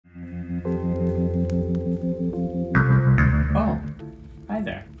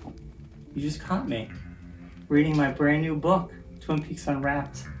You just caught me reading my brand new book, Twin Peaks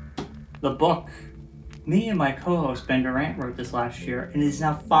Unwrapped. The book me and my co-host Ben Durant wrote this last year and is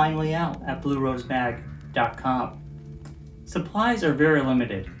now finally out at bluerosemag.com. Supplies are very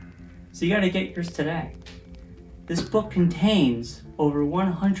limited, so you gotta get yours today. This book contains over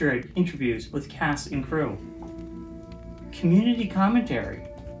 100 interviews with cast and crew, community commentary,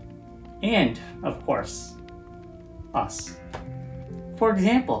 and, of course, us. For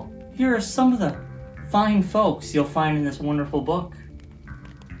example, here are some of the fine folks you'll find in this wonderful book.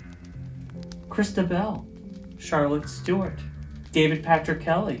 Krista Bell, Charlotte Stewart, David Patrick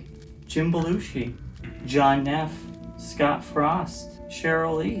Kelly, Jim Belushi, John Neff, Scott Frost,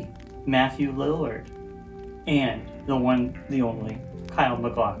 Cheryl Lee, Matthew Lillard, and the one, the only, Kyle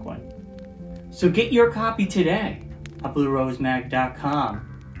MacLachlan. So get your copy today at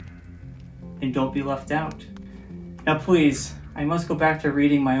bluerosemag.com and don't be left out. Now please, I must go back to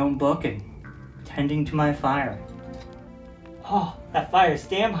reading my own book and tending to my fire. Oh, that fire's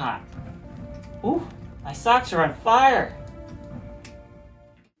damn hot. Ooh, my socks are on fire.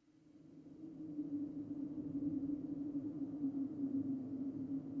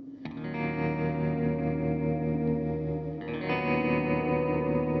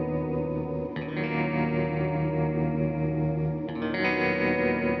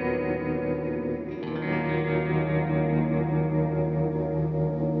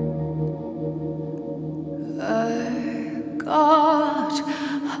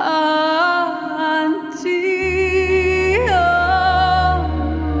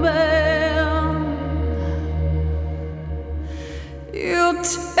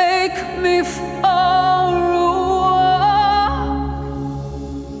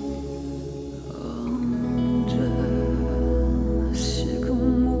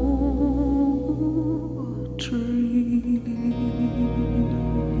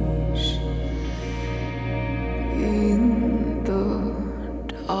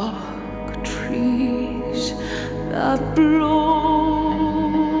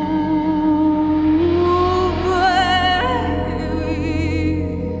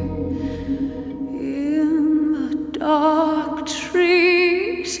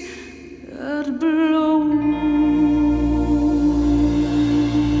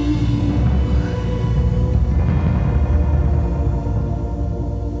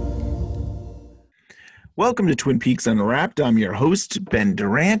 Welcome to Twin Peaks Unwrapped. I'm your host, Ben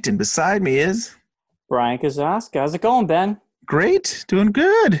Durant, and beside me is... Brian Kazaska. How's it going, Ben? Great. Doing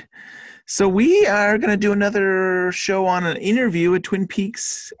good. So we are going to do another show on an interview, a Twin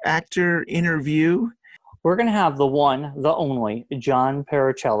Peaks actor interview. We're going to have the one, the only, John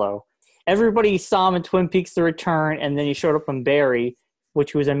Pericello. Everybody saw him in Twin Peaks The Return, and then he showed up on Barry,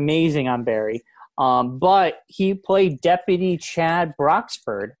 which was amazing on Barry. But he played Deputy Chad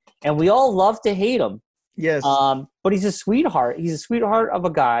Broxford, and we all love to hate him. Yes. But he's a sweetheart. He's a sweetheart of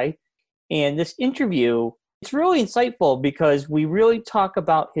a guy. And this interview, it's really insightful because we really talk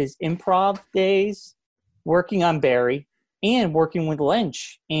about his improv days, working on Barry, and working with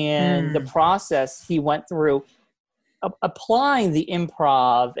Lynch, and the process he went through, applying the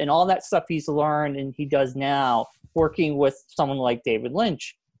improv and all that stuff he's learned and he does now, working with someone like David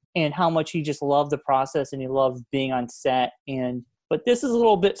Lynch, and how much he just loved the process and he loved being on set. But this is a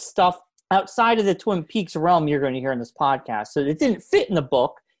little bit stuff outside of the Twin Peaks realm you're going to hear in this podcast. So it didn't fit in the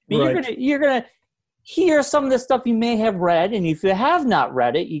book, but right. you're gonna hear some of the stuff you may have read, and if you have not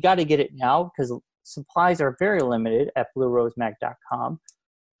read it, you got to get it now because supplies are very limited at bluerosemag.com.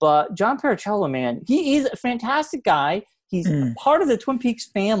 But John Pericello, man, he's a fantastic guy. He's part of the Twin Peaks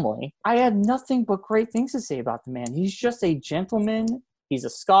family. I had nothing but great things to say about the man. He's just a gentleman. He's a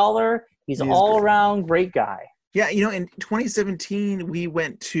scholar. He's an all-around great guy. Yeah, in 2017, we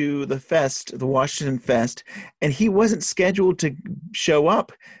went to the fest, the Washington Fest, and he wasn't scheduled to show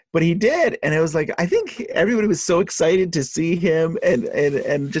up, but he did. And it was like, I think everybody was so excited to see him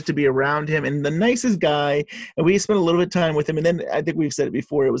and just to be around him, and the nicest guy. And we spent a little bit of time with him. And then I think we've said it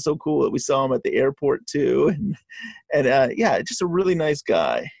before, it was so cool that we saw him at the airport too. And yeah, just a really nice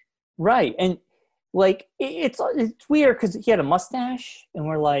guy. Right. And like, it's weird because he had a mustache and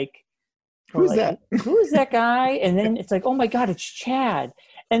we're like, who's that? Who is that guy? And then it's like, oh my God, it's Chad.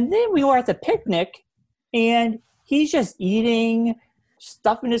 And then we were at the picnic and he's just eating,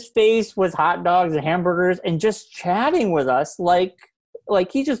 stuffing his face with hot dogs and hamburgers and just chatting with us like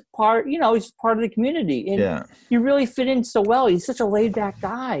he's just part, he's just part of the community. And he really fit in so well. He's such a laid back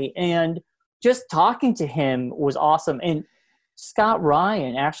guy. And just talking to him was awesome. And Scott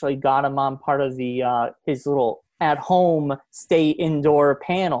Ryan actually got him on part of the his little at home stay indoor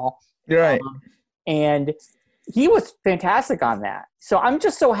panel. Right. And he was fantastic on that. So I'm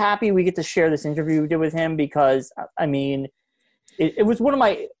just so happy we get to share this interview we did with him because, I mean, it was one of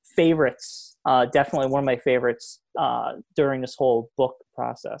my favorites, definitely one of my favorites during this whole book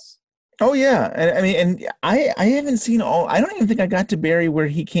process. Oh yeah, and I mean, and I haven't seen all. I don't even think I got to Barry where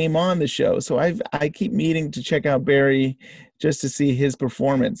he came on the show. So I keep meaning to check out Barry just to see his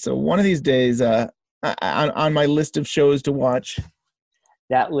performance. So one of these days, on my list of shows to watch.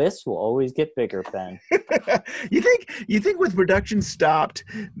 That list will always get bigger, Ben. You think with production stopped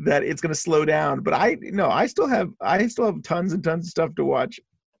that it's going to slow down, but I still have tons and tons of stuff to watch.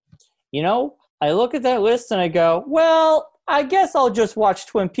 You know, I look at that list and I go, well, I guess I'll just watch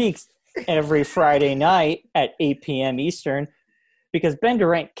Twin Peaks every Friday night at 8 p.m. Eastern because Ben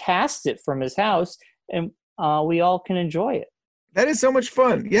Durant cast it from his house and we all can enjoy it. That is so much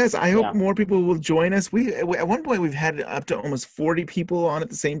fun. Yes, I hope more people will join us. We at one point we've had up to almost 40 people on at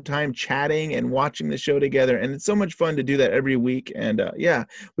the same time chatting and watching the show together, and it's so much fun to do that every week. And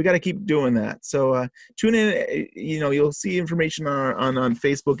we got to keep doing that. So tune in. You'll see information on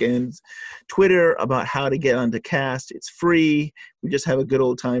Facebook and Twitter about how to get onto Cast. It's free. We just have a good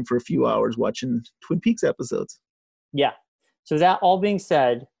old time for a few hours watching Twin Peaks episodes. Yeah. So that all being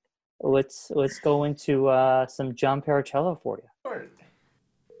said, let's go into some John Pericello for you.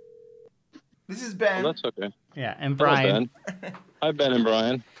 This is Ben. Oh, that's okay. Yeah, and Brian. Hello, Ben. Hi, Ben and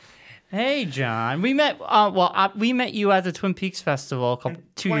Brian. Hey, John. We met. We met you at the Twin Peaks Festival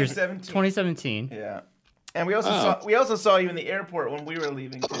 2017. Yeah, and we also saw you in the airport when we were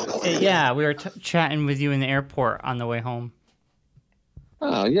leaving too. Yeah, we were chatting with you in the airport on the way home.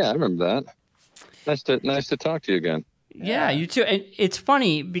 Oh yeah, I remember that. Nice to talk to you again. Yeah, you too. And it's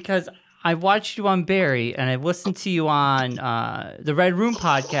funny because I watched you on Barry and I've listened to you on the Red Room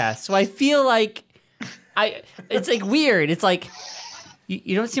podcast. So I feel like it's like weird. It's like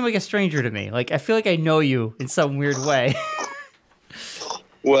you don't seem like a stranger to me. Like I feel like I know you in some weird way.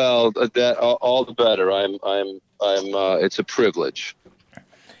 Well, that all the better. I'm it's a privilege.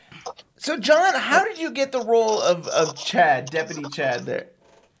 So John, how did you get the role of Chad, Deputy Chad there?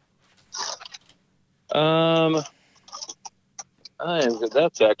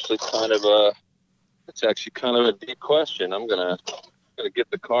 That's actually kind of a deep question. I'm gonna get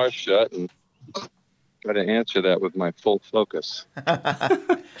the car shut and try to answer that with my full focus.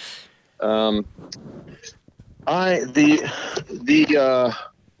 The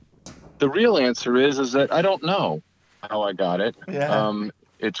real answer is that I don't know how I got it. Yeah.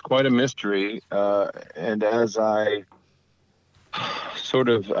 It's quite a mystery, and as I sort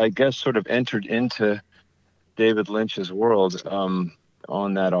of entered into David Lynch's world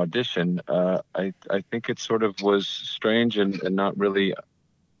on that audition, I think it sort of was strange and not really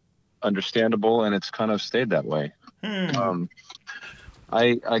understandable, and it's kind of stayed that way. I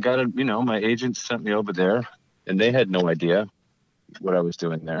got my agent sent me over there, and they had no idea what I was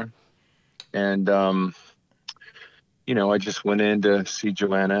doing there, and I just went in to see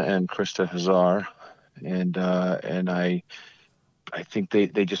Joanna and Krista Hazar, and I think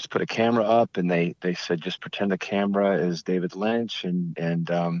they just put a camera up and they said, just pretend the camera is David Lynch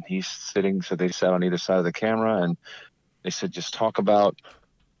and he's sitting. So they sat on either side of the camera and they said, just talk about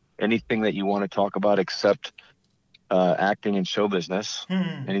anything that you want to talk about except acting and show business,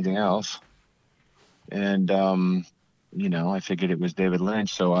 anything else. And, I figured it was David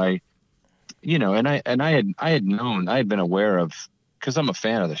Lynch. So I had been aware of, because I'm a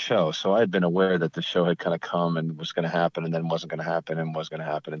fan of the show, so I had been aware that the show had kind of come and was going to happen and then wasn't going to happen and was going to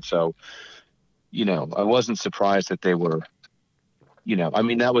happen. And so, I wasn't surprised that they were,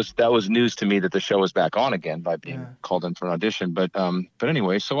 that was news to me that the show was back on again by being called in for an audition. But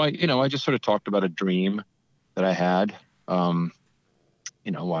anyway, so I just sort of talked about a dream that I had, a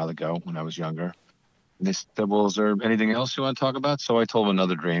while ago when I was younger. And they said, well, is there anything else you want to talk about? So I told them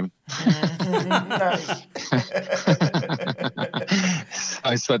another dream. Nice.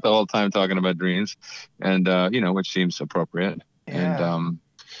 I spent the whole time talking about dreams, and which seems appropriate. Yeah.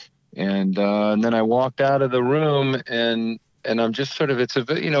 And then I walked out of the room, and I'm just sort of, it's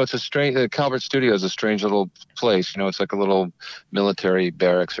a strange. Calvert Studio is a strange little place. It's like a little military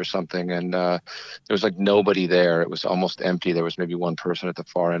barracks or something, and there was like nobody there. It was almost empty. There was maybe one person at the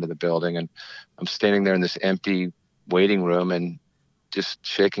far end of the building, and I'm standing there in this empty waiting room and just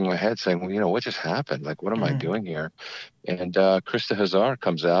shaking my head saying, well, what just happened? Like, what am I doing here? And Krista Hazar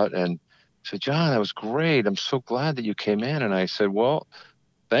comes out and said, John, that was great. I'm so glad that you came in. And I said, well,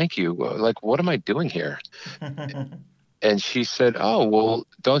 thank you. Like, what am I doing here? And she said, oh, well,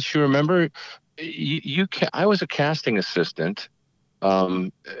 don't you remember? I was a casting assistant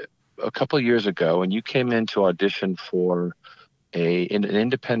a couple of years ago, and you came in to audition for an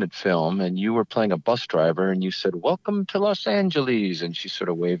independent film, and you were playing a bus driver, and you said, "Welcome to Los Angeles," and she sort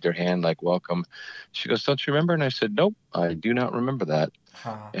of waved her hand like welcome. She goes, "Don't you remember?" And I said, "Nope, I do not remember that."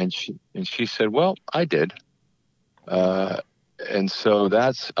 Huh. And she said, "Well, I did." And so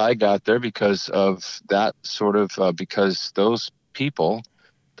I got there because of that sort of because those people,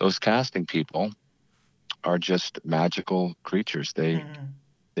 those casting people, are just magical creatures. They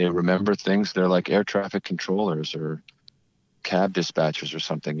remember things. They're like air traffic controllers or cab dispatchers or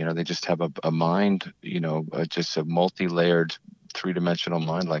something. They just have a mind. Just a multi-layered, three-dimensional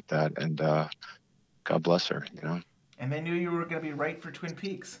mind like that. And God bless her. And they knew you were going to be right for Twin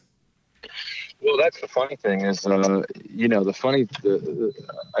Peaks. Well, that's the funny thing is, I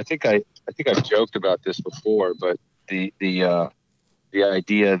think I've joked about this before, but the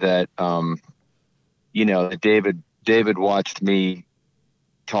idea that that David watched me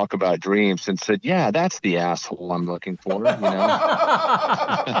talk about dreams and said, "Yeah, that's the asshole I'm looking for."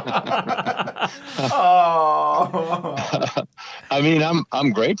 Oh. I mean,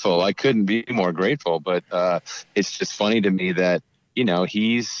 I'm grateful. I couldn't be more grateful, but it's just funny to me that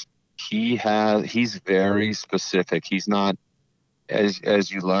he's very specific. He's not,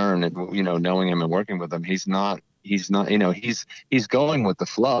 as you learn, knowing him and working with him, he's not, he's going with the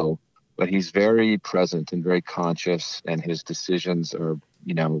flow, but he's very present and very conscious, and his decisions are,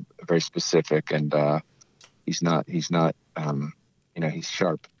 very specific, and he's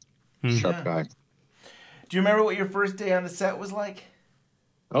sharp, sharp guy. Do you remember what your first day on the set was like?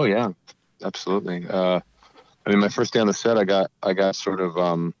 Oh yeah, absolutely. I mean, my first day on the set, I got sort of,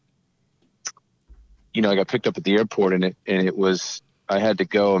 I got picked up at the airport, and it was, I had to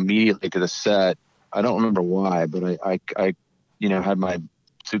go immediately to the set. I don't remember why, but I had my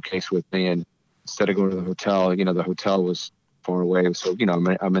suitcase with me, and instead of going to the hotel, the hotel was far away. So,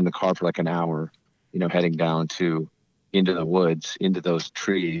 I'm in the car for like an hour, heading down into the woods, into those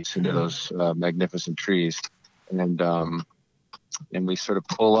trees, into those magnificent trees. And we sort of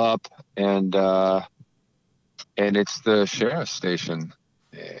pull up, and it's the sheriff's station.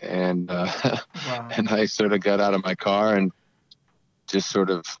 And Wow. and I sort of got out of my car and just sort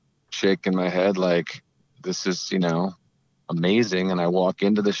of shaking my head like, this is, amazing. And I walk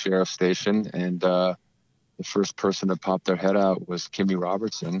into the sheriff's station, and the first person to pop their head out was Kimmy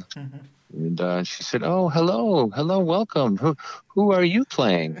Robertson. And she said, "Oh, hello, welcome. Who are you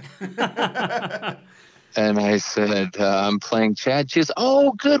playing?" And I said, "I'm playing Chad." She says,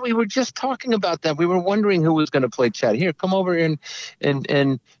 "Oh, good. We were just talking about that. We were wondering who was going to play Chad. Here, come over and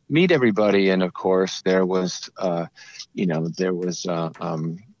meet everybody." And of course, there was,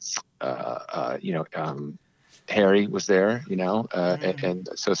 Harry was there, and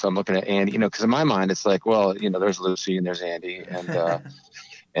so I'm looking at Andy, because in my mind it's like, well, there's Lucy and there's Andy, and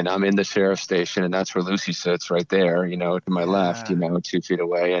and I'm in the sheriff's station, and that's where Lucy sits, right there, to my left, 2 feet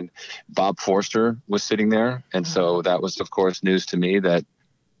away. And Bob Forster was sitting there, and so that was, of course, news to me, that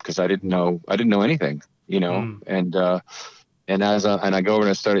because I didn't know anything, and as I go over and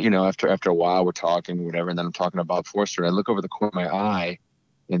I started, after a while we're talking, whatever, and then I'm talking to Bob Forster. And I look over the corner of my eye,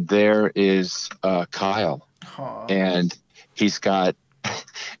 and there is Kyle. Aww. And he's got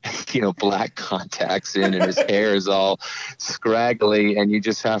black contacts in, and his hair is all scraggly, and you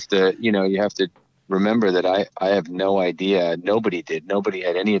just have to remember that I have no idea. Nobody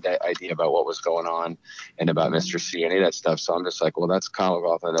had any idea about what was going on and about Mr. C, any of that stuff. So I'm just like, well, that's Kyle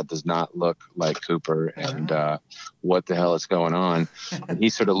Rothman. That does not look like Cooper, and what the hell is going on? And he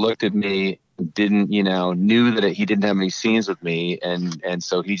sort of looked at me, knew that he didn't have any scenes with me, and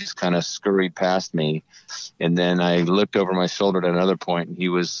so he just kind of scurried past me. And then I looked over my shoulder at another point, and he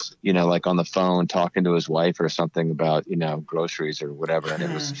was, like on the phone talking to his wife or something about, groceries or whatever. And it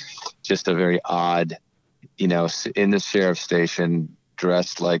was just a very odd, in the sheriff's station,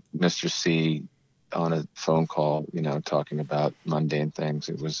 dressed like Mr. C on a phone call, talking about mundane things.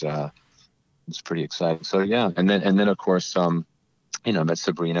 It was pretty exciting. So yeah. And then of course, met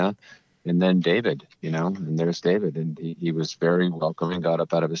Sabrina. And then David, and there's David, and he was very welcoming, got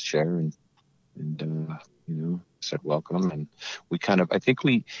up out of his chair and said welcome. And we I think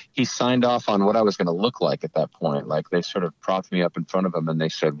he signed off on what I was going to look like at that point. Like, they sort of propped me up in front of him, and they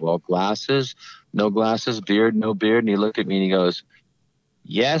said, "Well, glasses, no glasses, beard, no beard." And he looked at me and he goes,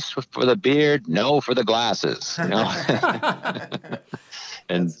 "Yes for the beard, no for the glasses."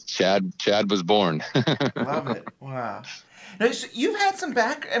 And Chad was born. Love it. Wow. Now, so you've had some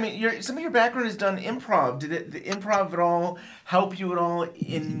some of your background is done improv. Did the improv at all help you at all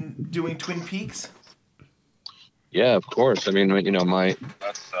in doing Twin Peaks? Yeah, of course. I mean,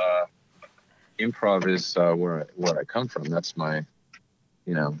 that's improv is where I come from. That's my,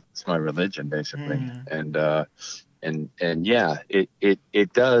 it's my religion, basically. And And yeah,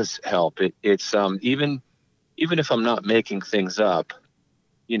 it does help. It's even if I'm not making things up,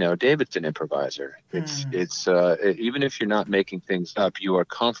 David's an improviser. It's even if you're not making things up, you are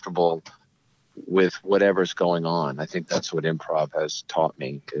comfortable with whatever's going on. I think that's what improv has taught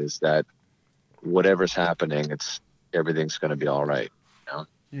me, is that whatever's happening, everything's going to be all right.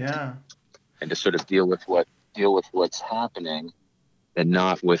 Yeah. And to sort of deal with what's happening, and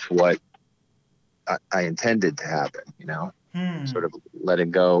not with what I intended to happen. Sort of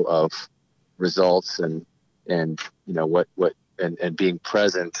letting go of results and what and being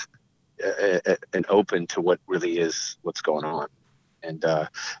present and open to what really is what's going on. And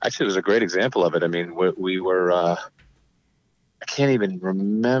actually, it was a great example of it. I mean, we were. I can't even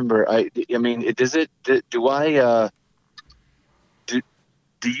remember. I mean,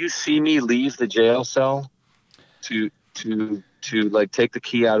 do you see me leave the jail cell to like take the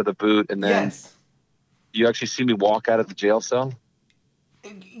key out of the boot, and then Yes. you actually see me walk out of the jail cell?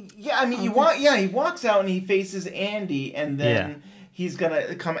 Yeah, I mean, he walks out and he faces Andy, and then he's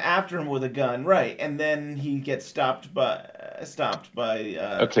gonna come after him with a gun, right? And then he gets stopped by.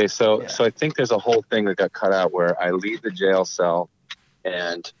 Okay, so I think there's a whole thing that got cut out where I leave the jail cell,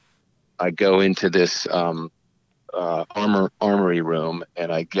 and I go into this armory room,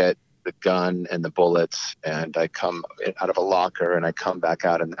 and I get the gun and the bullets, and I come out of a locker, and I come back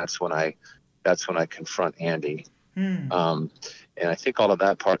out, and that's when I confront Andy. And I think all of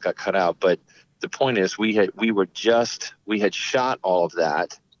that part got cut out, but the point is we had shot all of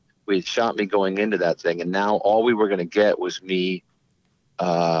that. We had shot me going into that thing, and now all we were going to get was me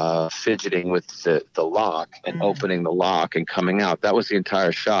fidgeting with the lock and opening the lock and coming out. That was the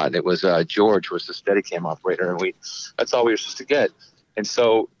entire shot. It was George was the Steadicam operator, and that's all we were supposed to get. And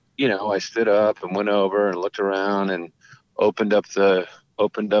so, I stood up and went over and looked around and opened up the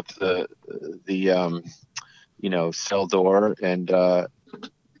cell door,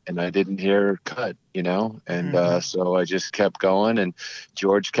 and I didn't hear cut, and so I just kept going, and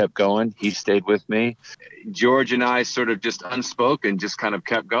George kept going. He stayed with me. George and I sort of just unspoken, just kind of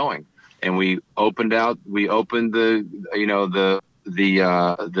kept going, and we opened the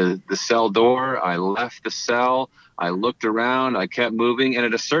cell door. I left the cell. I looked around. I kept moving, and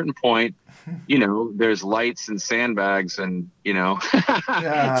at a certain point, there's lights and sandbags, and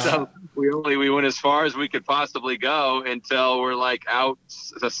so we went as far as we could possibly go until we're like out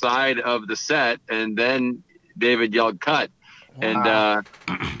the side of the set, and then David yelled cut. Wow.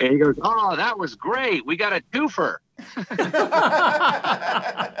 And he goes, "Oh, that was great. We got a twofer."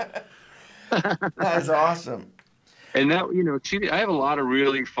 That is awesome. And that, I have a lot of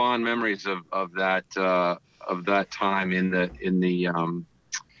really fond memories of that time in the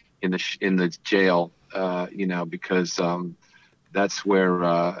jail, because that's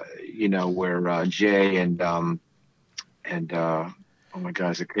where Jay and oh my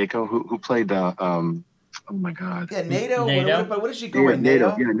God, is it Keiko who played oh my God. Yeah, NATO. What did she go by?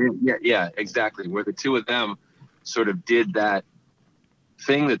 NATO. Yeah, exactly. Where the two of them sort of did that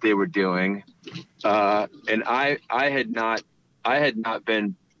thing that they were doing, and I had not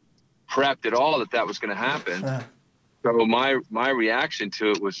been prepped at all that was going to happen. So my reaction to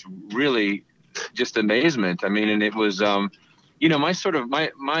it was really just amazement. I mean, and it was my sort of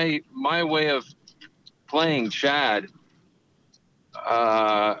my way of playing Chad.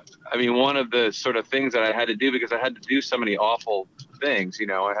 I mean, one of the sort of things that I had to do, because I had to do so many awful things,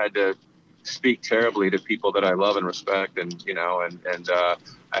 I had to speak terribly to people that I love and respect, and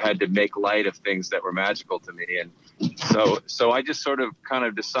I had to make light of things that were magical to me. And so I just sort of kind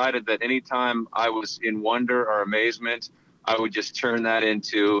of decided that anytime I was in wonder or amazement, I would just turn that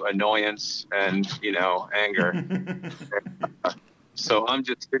into annoyance and, anger. So I'm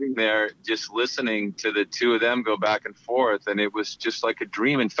just sitting there just listening to the two of them go back and forth, and it was just like a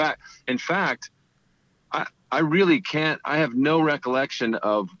dream. In fact, I really can't. I have no recollection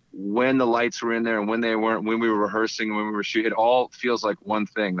of when the lights were in there and when they weren't. When we were rehearsing, when we were shooting, it all feels like one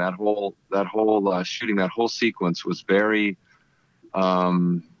thing. That whole shooting, that whole sequence was very,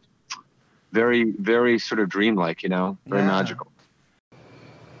 very, very sort of dreamlike. Very magical.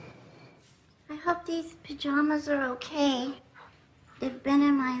 I hope these pajamas are okay. They've been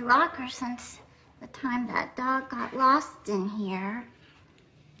in my locker since the time that dog got lost in here.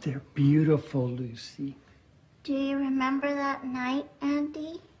 They're beautiful, Lucy. Do you remember that night,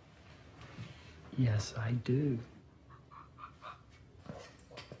 Andy? Yes, I do.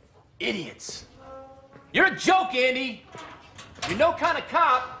 Idiots. You're a joke, Andy. You're no kind of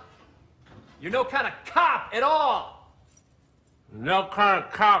cop. You're no kind of cop at all. No kind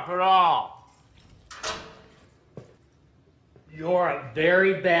of cop at all. You're a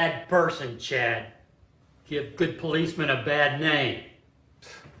very bad person, Chad. Give good policemen a bad name.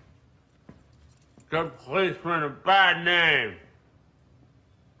 Good policeman a bad name.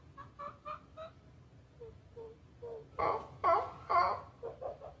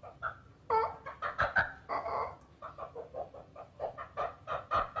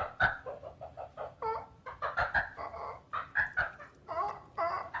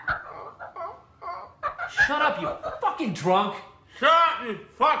 Shut up, you fucking drunk. Shut up, you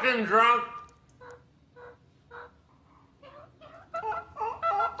fucking drunk.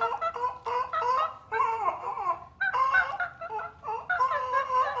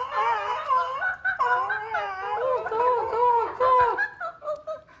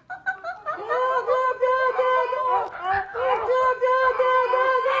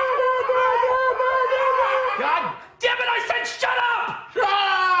 God damn it, I said shut up! Shut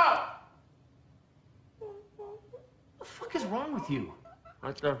up! What the fuck is wrong with you?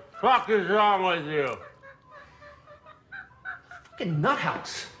 What the fuck is wrong with you? Fucking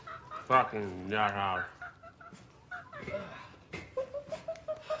nuthouse. Fucking nuthouse.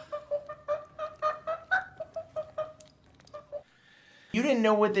 You didn't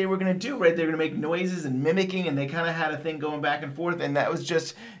know what they were going to do, right? They were going to make noises and mimicking, and they kind of had a thing going back and forth, and that was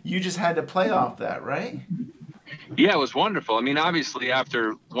just, you just had to play off that, right? Yeah, it was wonderful. I mean, obviously,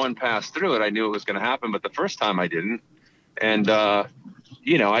 after one pass through it, I knew it was going to happen, but the first time I didn't. And,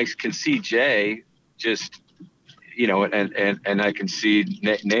 you know, I can see Jay just, you know, and I can see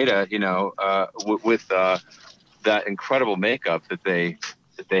Nada, you know, with that incredible makeup that they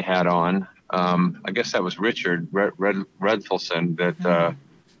had on. I guess that was Richard Redfelson that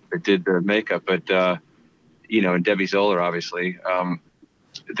did the makeup, but you know, and Debbie Zoller, obviously.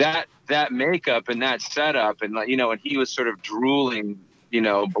 That makeup and that setup, and you know, and he was sort of drooling, you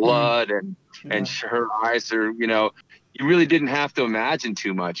know, blood, and her eyes are, you know, you really didn't have to imagine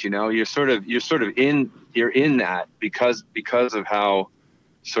too much, you know. You're sort of in that because of how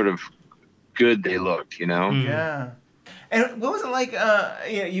sort of good they looked, you know. Yeah. And what was it like? You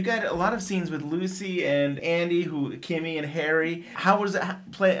know, you got a lot of scenes with Lucy and Andy, Kimmy and Harry. How was it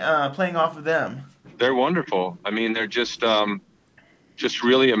playing off of them? They're wonderful. I mean, they're just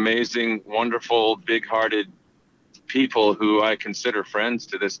really amazing, wonderful, big-hearted people who I consider friends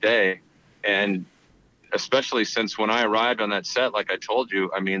to this day. And especially since when I arrived on that set, like I told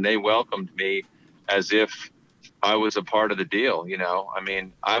you, I mean, they welcomed me as if I was a part of the deal, you know. I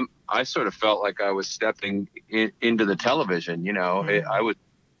mean, I sort of felt like I was stepping into the television, you know. I was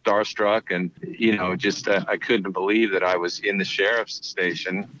starstruck, and, you know, just I couldn't believe that I was in the sheriff's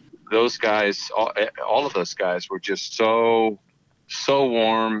station. Those guys, all of those guys were just so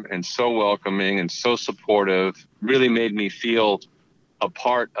warm and so welcoming and so supportive. Really made me feel a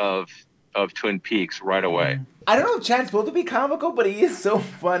part of Twin Peaks right away. I don't know if Chad's supposed to be comical, but he is so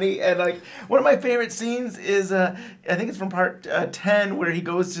funny. And like, one of my favorite scenes is, I think it's from part 10, where he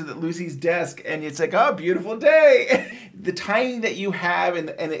goes to Lucy's desk, and it's like, oh, beautiful day. The timing that you have, and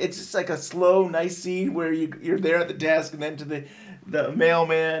it's just like a slow, nice scene where you're there at the desk, and then to the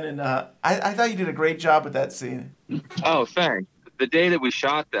mailman. And I thought you did a great job with that scene. Oh, thanks. The day that we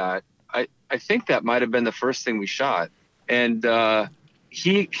shot that, I think that might have been the first thing we shot. And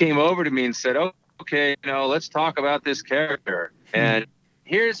he came over to me and said, oh, okay, you know, let's talk about this character. And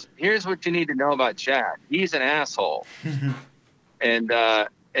here's what you need to know about Chad. He's an asshole. And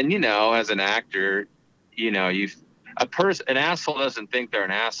you know, as an actor, you know, an asshole doesn't think they're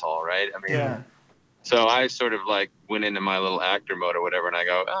an asshole, right? I mean, yeah. So I sort of like went into my little actor mode or whatever, and I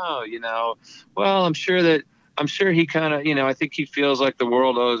go, oh, you know, well, I'm sure he kind of, you know, I think he feels like the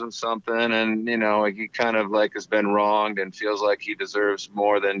world owes him something, and, you know, like he kind of like has been wronged and feels like he deserves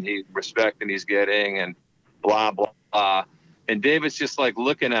more than respect than he's getting, and blah, blah, blah. And David's just like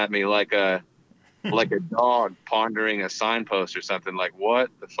looking at me like a dog pondering a signpost or something, like, what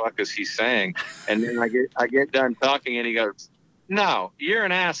the fuck is he saying? And then I get done talking, and he goes, no, you're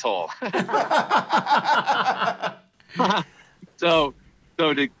an asshole. So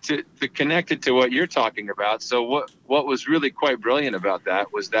to connect it to what you're talking about, so what was really quite brilliant about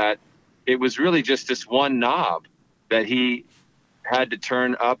that was that it was really just this one knob that he had to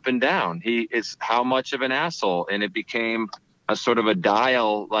turn up and down. It's how much of an asshole, and it became a sort of a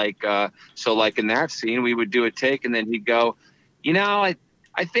dial, like so like in that scene we would do a take, and then he'd go, you know,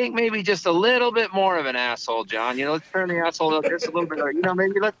 I think maybe just a little bit more of an asshole, John. You know, let's turn the asshole up just a little bit. You know,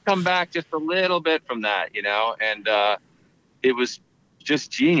 maybe let's come back just a little bit from that, you know. And it was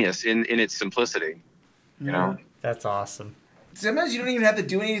just genius in its simplicity, you know. That's awesome. Sometimes you don't even have to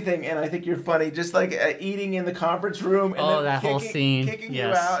do anything, and I think you're funny. Just like eating in the conference room, and then that whole scene, kicking you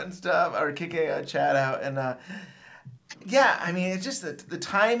out and stuff, or kicking Chad out. And Yeah, I mean, it's just the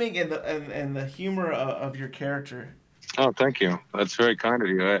timing and the humor of your character. Oh, thank you. That's very kind of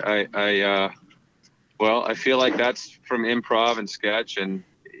you. Well, I feel like that's from improv and sketch, and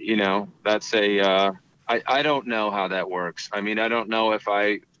that's I don't know how that works. I mean, I don't know if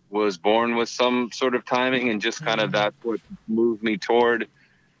I was born with some sort of timing and just kind of that's what moved me toward.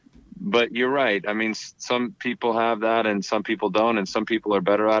 But you're right. I mean, some people have that, and some people don't, and some people are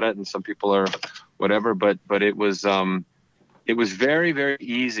better at it, and some people are whatever. But it was very, very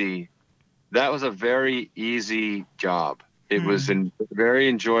easy. That was a very easy job. It was very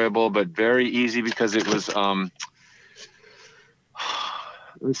enjoyable, but very easy because it was,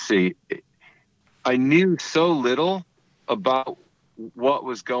 let's see, I knew so little about what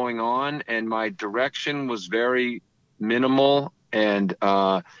was going on, and my direction was very minimal, and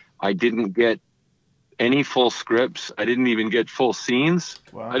I didn't get any full scripts. I didn't even get full scenes.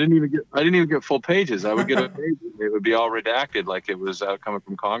 Wow. I didn't even get full pages. I would get a page. It would be all redacted, like it was coming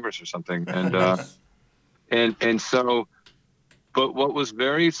from Congress or something. And so, but what was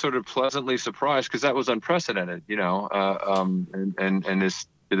very sort of pleasantly surprised, because that was unprecedented, and is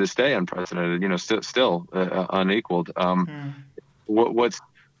to this day unprecedented, still unequaled. What was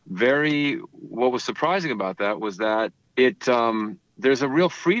surprising about that was that there's a real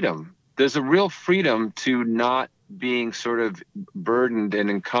freedom. There's a real freedom to not being sort of burdened and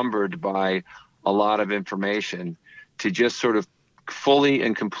encumbered by a lot of information, to just sort of fully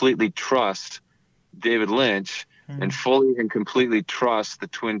and completely trust David Lynch and fully and completely trust the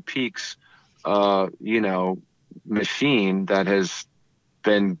Twin Peaks, machine that has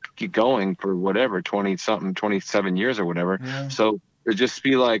been going for whatever, 27 years or whatever. Yeah. So to just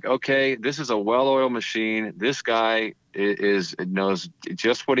be like, okay, this is a well-oiled machine. This guy knows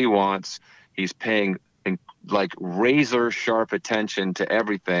just what he wants. He's paying like razor sharp attention to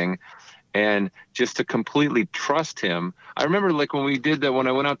everything. And just to completely trust him. I remember like when we did that, when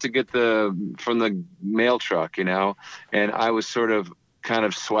I went out to get from the mail truck, and I was sort of kind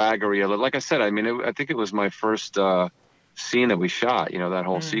of swaggery a little. Like I said, I mean, I think it was my first scene that we shot, that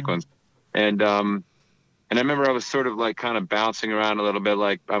whole sequence. And I remember I was sort of like kind of bouncing around a little bit,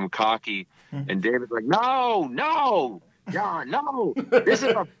 like I'm cocky. And David's like, no, John, no,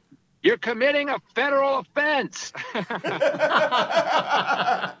 you're committing a federal offense.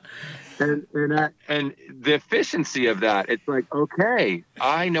 And the efficiency of that, it's like, okay,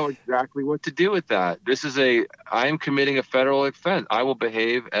 I know exactly what to do with that. I am committing a federal offense. I will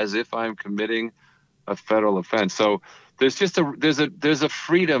behave as if I'm committing a federal offense. So there's a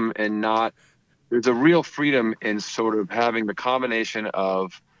freedom there's a real freedom in sort of having the combination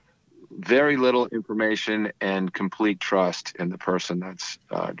of very little information and complete trust in the person that's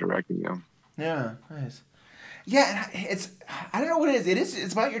directing you. Yeah, nice. Yeah, I don't know what it is.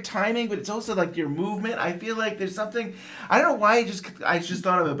 It's about your timing, but it's also like your movement. I feel like there's something, I don't know why I just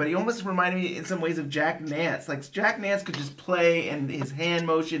thought of it, but he almost reminded me in some ways of Jack Nance. Like Jack Nance could just play, and his hand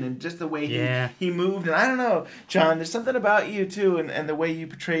motion and just the way he moved. And I don't know, John, there's something about you too, and the way you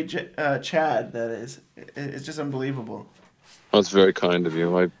portrayed Chad it's just unbelievable. That's very kind of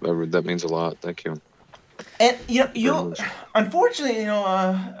you. That means a lot. Thank you. And you unfortunately,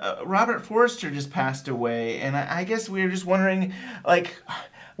 Robert Forster just passed away, and I guess we were just wondering, like,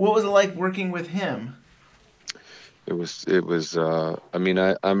 what was it like working with him? It was. I mean,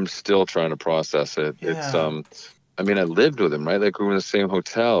 I'm still trying to process it. Yeah. It's. I mean, I lived with him, right? Like we were in the same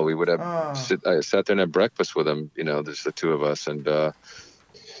hotel. We would have I sat there and had breakfast with him. There's the two of us, and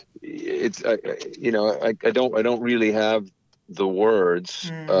it's. I don't really have the words,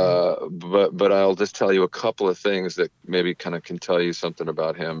 but I'll just tell you a couple of things that maybe kind of can tell you something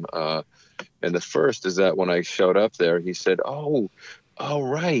about him. And the first is that when I showed up there, he said, "Oh,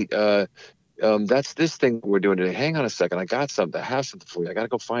 right. That's this thing we're doing today. Hang on a second. I got something. I have something for you. I got to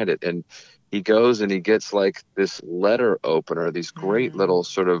go find it." And he goes and he gets like this letter opener, these great little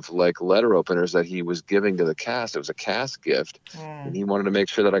sort of like letter openers that he was giving to the cast. It was a cast gift. And he wanted to make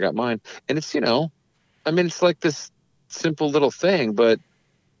sure that I got mine. And it's, it's like this simple little thing, but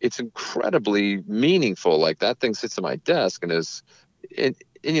it's incredibly meaningful. Like that thing sits on my desk and and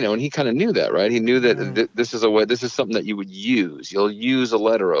he kind of knew that, right? He knew that this is something that you would use. You'll use a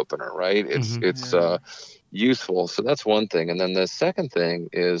letter opener, right? It's useful. So that's one thing. And then the second thing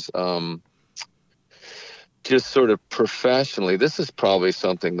is just sort of professionally, this is probably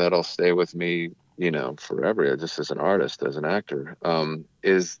something that'll stay with me, forever, just as an artist, as an actor,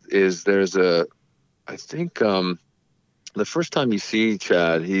 is there's I think the first time you see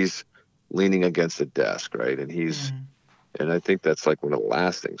Chad, he's leaning against a desk, right? And and I think that's like one of the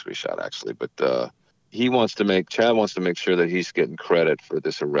last things we shot, actually. But Chad wants to make sure that he's getting credit for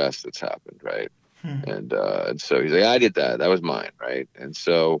this arrest that's happened, right? And so he's like, I did that. That was mine, right? And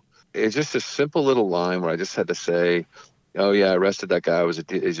so it's just a simple little line where I just had to say, oh yeah, I arrested that guy. It was a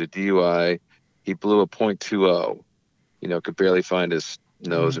DUI. He blew a .20. Could barely find his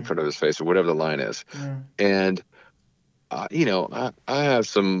nose in front of his face, or whatever the line is. And I have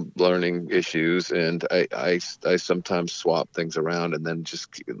some learning issues, and I sometimes swap things around and then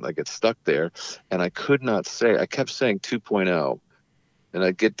just like get stuck there. And I could not say. I kept saying 2.0. And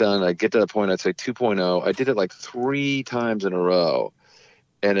I'd get to that point, I'd say 2.0. I did it like 3 times in a row.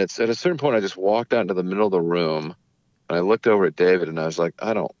 And it's at a certain point, I just walked out into the middle of the room, and I looked over at David, and I was like,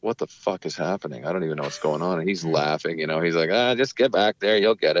 what the fuck is happening? I don't even know what's going on. And he's laughing, he's like, just get back there.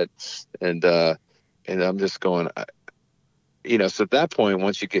 You'll get it. And I'm just going, so at that point,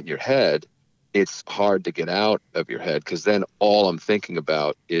 once you get in your head, it's hard to get out of your head, because then all I'm thinking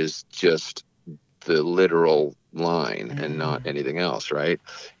about is just the literal line and not anything else, right?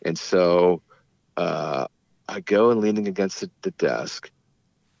 And so I go and leaning against the desk,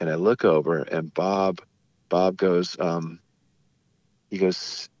 and I look over, and Bob goes, he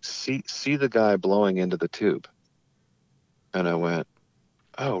goes, see the guy blowing into the tube. And I went,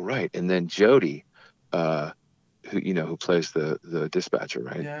 oh, right. And then Jody, who plays the dispatcher,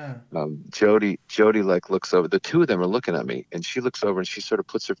 right? Yeah. Jody like looks over. The two of them are looking at me, and she looks over and she sort of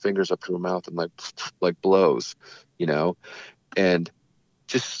puts her fingers up to her mouth and like blows, and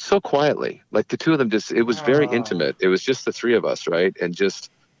just so quietly, like the two of them it was very intimate. It was just the three of us, right?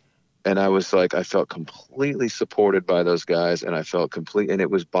 And I was like, I felt completely supported by those guys, and I felt and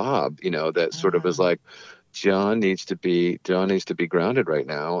it was Bob, that sort of was like, John needs to be grounded right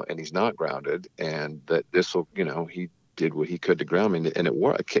now, and he's not grounded, and that this will, he did what he could to ground me, and it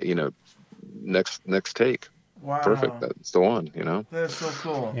worked. Next take. Wow. Perfect. That's the one. That's so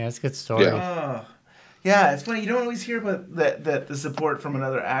cool. Yeah, it's a good story. Yeah. Yeah, it's funny. You don't always hear about that the support from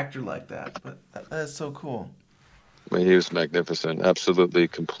another actor like that, but that's so cool. I mean, he was magnificent. Absolutely,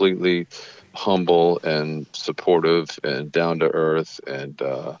 completely humble and supportive and down to earth, and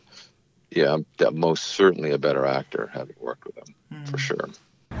I'm most certainly a better actor having worked with him, for sure.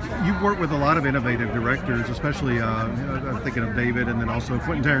 You've worked with a lot of innovative directors, especially I'm thinking of David, and then also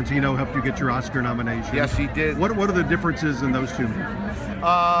Quentin Tarantino helped you get your Oscar nomination. Yes, he did. What are the differences in those two?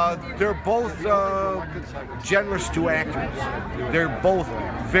 They're both generous to actors. They're both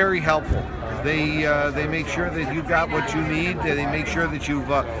very helpful. They make sure that you got what you need. They make sure that you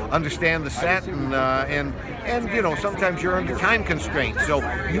understand the set, and sometimes you're under time constraints, so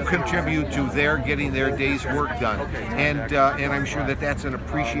you contribute to their getting their day's work done. And I'm sure that that's an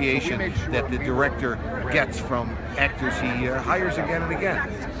appreciation that the director gets from actors he hires again and again.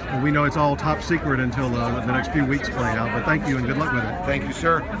 Well, we know it's all top secret until the next few weeks play out, but thank you and good luck with it. Thank you,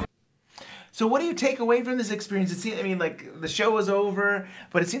 sir. So what do you take away from this experience? The show is over,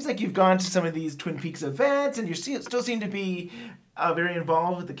 but it seems like you've gone to some of these Twin Peaks events, and you still seem to be very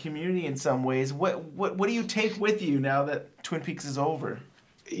involved with the community in some ways. What do you take with you now that Twin Peaks is over?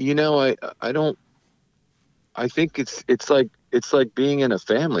 I don't. I think it's like being in a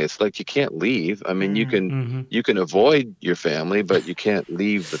family. It's like you can't leave. I mean, you can avoid your family, but you can't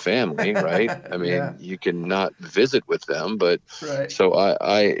leave the family, right? I mean, you can not visit with them, but right. So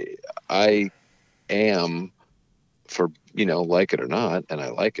I am, for like it or not, and I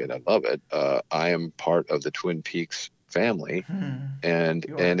like it, I love it. I am part of the Twin Peaks family, and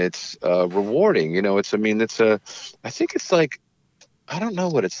it's rewarding. I think it's like, I don't know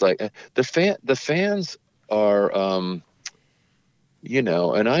what it's like. The fans are, and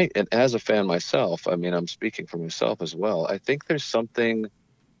as a fan myself, I mean, I'm speaking for myself as well. I think there's something,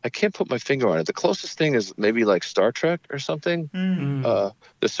 I can't put my finger on it. The closest thing is maybe like Star Trek or something.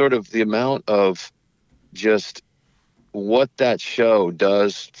 The sort of the amount of just what that show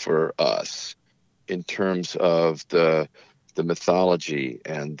does for us in terms of the mythology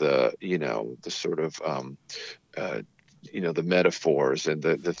and the sort of the metaphors and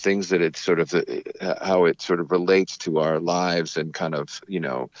the things that it sort of, how it sort of relates to our lives and kind of,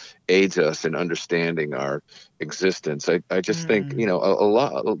 aids us in understanding our existence. I just think,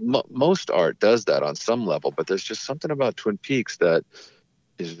 most art does that on some level, but there's just something about Twin Peaks that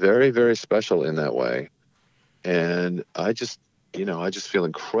is very, very special in that way. And I just feel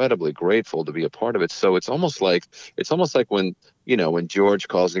incredibly grateful to be a part of it. So it's almost like when George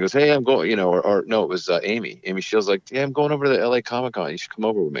calls and he goes, "Hey, I'm going," or no, it was Amy. Amy Shields like, "Yeah, I'm going over to the LA Comic-Con. You should come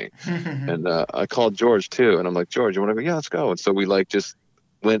over with me." And I called George too, and I'm like, "George, you want to go?" "Yeah, let's go." And so we just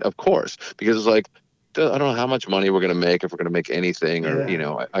went, of course, because it's like, I don't know how much money we're going to make, if we're going to make anything, or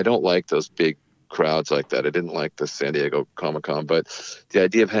I don't like those big crowds like that. I didn't like the San Diego Comic-Con, but the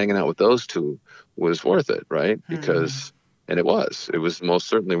idea of hanging out with those two was worth it, right? Because And it was most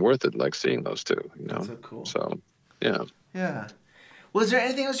certainly worth it, like seeing those two, you know. That's so cool. So, yeah. Yeah. Well, is there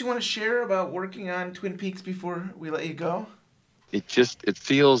anything else you want to share about working on Twin Peaks before we let you go? It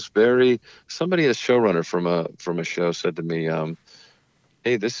feels very. Somebody, a showrunner from a show, said to me,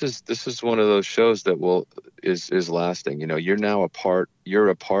 "Hey, this is one of those shows that is lasting. You know, you're a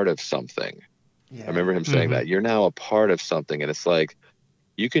part of something." Yeah. I remember him saying that. You're now a part of something, and it's like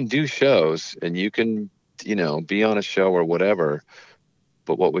you can do shows and you can, you know, be on a show or whatever.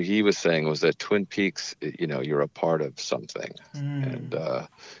 But what he was saying was that Twin Peaks, you know, you're a part of something, and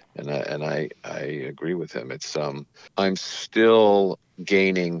I agree with him. It's I'm still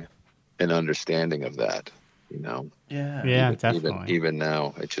gaining an understanding of that, you know. Yeah, definitely. Even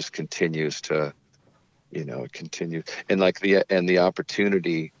now, it just continues to, you know, it continues, and like the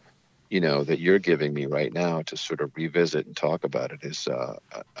opportunity, you know, that you're giving me right now to sort of revisit and talk about it is a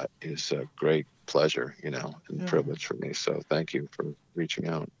great pleasure, you know, and privilege for me. So thank you for reaching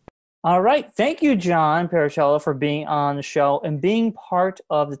out. All right. Thank you, John Pericello, for being on the show and being part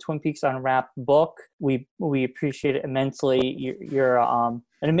of the Twin Peaks Unwrapped book. We appreciate it immensely. You're an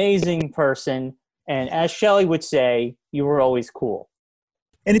amazing person. And as Shelley would say, you were always cool.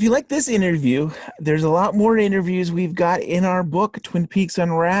 And if you like this interview, there's a lot more interviews we've got in our book, Twin Peaks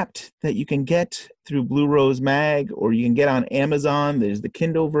Unwrapped, that you can get through Blue Rose Mag, or you can get on Amazon. There's the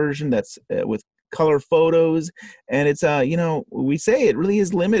Kindle version that's with color photos. And it's, you know, we say it really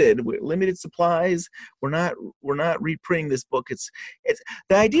is limited. Limited supplies. We're not reprinting this book. It's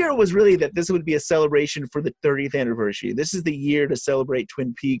the idea was really that this would be a celebration for the 30th anniversary. This is the year to celebrate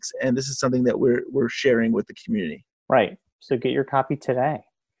Twin Peaks, and this is something that we're sharing with the community. Right. So get your copy today.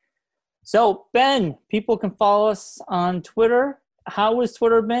 So, Ben, people can follow us on Twitter. How has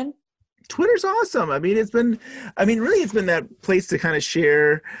Twitter been? Twitter's awesome. I mean, it's been that place to kind of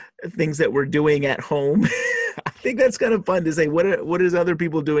share things that we're doing at home. I think that's kind of fun to say, what is other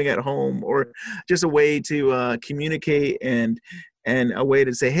people doing at home, or just a way to communicate and a way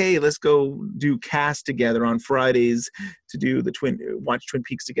to say, hey, let's go do cast together on Fridays to do watch Twin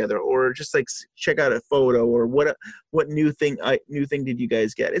Peaks together, or just like check out a photo, or what new thing did you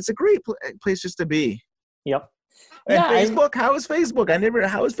guys get? It's a great place just to be. Yep. And Facebook, how is Facebook?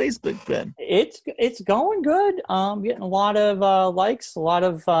 How has Facebook been? It's going good. Getting a lot of likes, a lot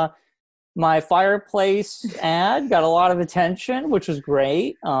of my fireplace ad got a lot of attention, which was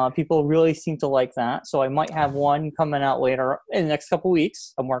great. People really seem to like that. So I might have one coming out later in the next couple of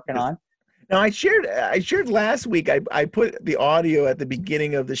weeks. I'm working on. Now I shared last week. I put the audio at the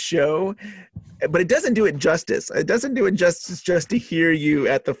beginning of the show, but it doesn't do it justice. It doesn't do it justice just to hear you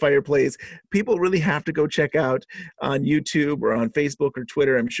at the fireplace. People really have to go check out on YouTube or on Facebook or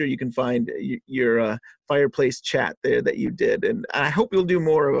Twitter. I'm sure you can find your fireplace chat there that you did, and I hope you'll do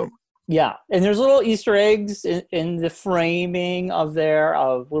more of them. Yeah, and there's little Easter eggs in the framing of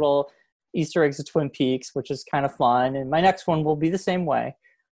little Easter eggs of Twin Peaks, which is kind of fun. And my next one will be the same way.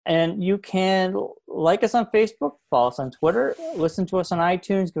 And you can like us on Facebook, follow us on Twitter, listen to us on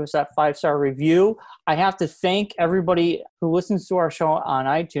iTunes, give us that 5-star review. I have to thank everybody who listens to our show on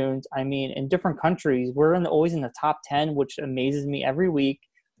iTunes. I mean, in different countries, we're always in the top 10, which amazes me every week.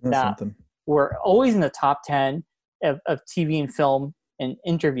 We're always in the top 10 of TV and film and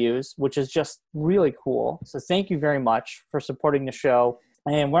interviews, which is just really cool. So thank you very much for supporting the show.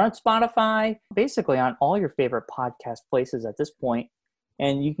 And we're on Spotify, basically on all your favorite podcast places at this point.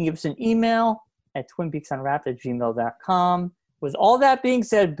 And you can give us an email at twinpeaksunwrapped@gmail.com. With all that being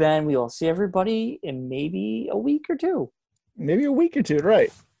said, Ben, we will see everybody in maybe a week or two. Maybe a week or two,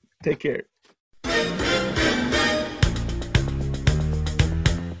 right. Take care.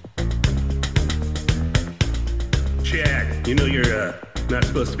 Chad, you know you're not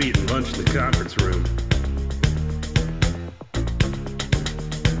supposed to be eating lunch in the conference room.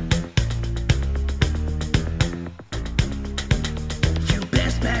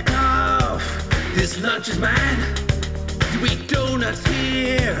 Back off, this lunch is mine. You eat donuts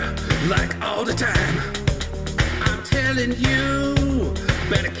here, like all the time. I'm telling you,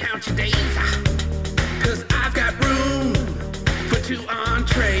 better count your days, 'cause I've got room for 2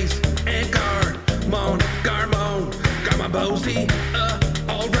 entrees and Garmon, Garmabosi,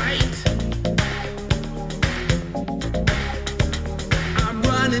 alright. I'm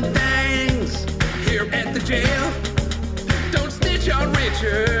running things here at the jail. On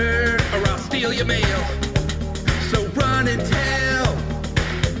Richard, or I'll steal your mail. So run and tell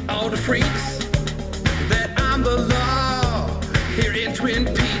all the freaks that I'm the law here in Twin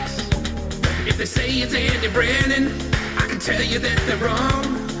Peaks. If they say it's Andy Brennan, I can tell you that they're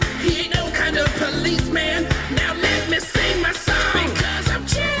wrong. He ain't no kind of policeman. Now let me sing my song. Because I'm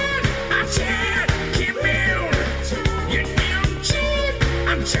Chad, Kim Milne. You know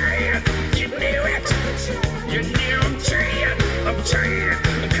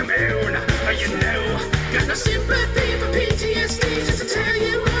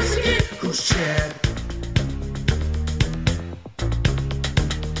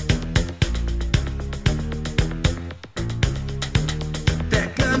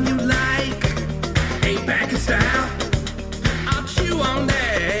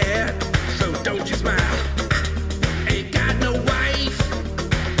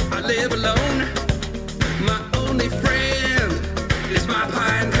only friend is my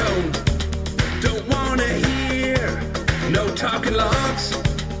pine cone. Don't wanna hear no talking logs.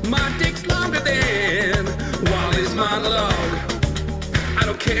 My dick's longer than Wally's monologue. I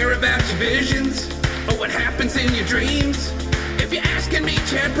don't care about your visions or what happens in your dreams. If you're asking me,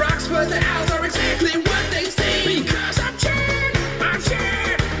 Chad Brock's for the owls are exactly what they seem. Because I'm Chad,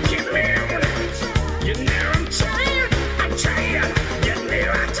 get me on it. You know I'm Chad, you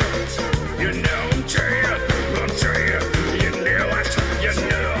know I told you. You know I'm Chad, you know I told you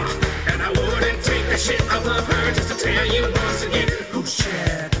know. And I wouldn't take the shit off of her just to tell you once again, who's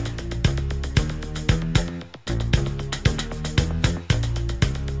Chad?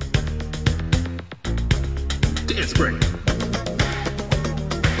 Dance break.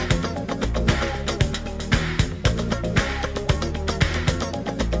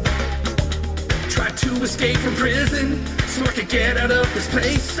 To escape from prison so I could get out of this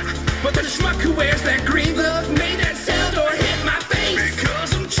place. But the schmuck who wears that green glove made that cell door hit my face.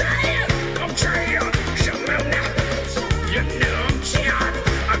 Because I'm Chad, Shamona. You know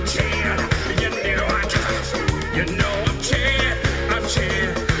I'm Chad, you know I touch. You know I'm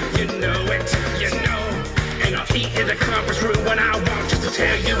Chad, you know it, you know. And I'll eat in the conference room when I want just to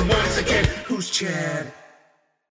tell you once again, who's Chad?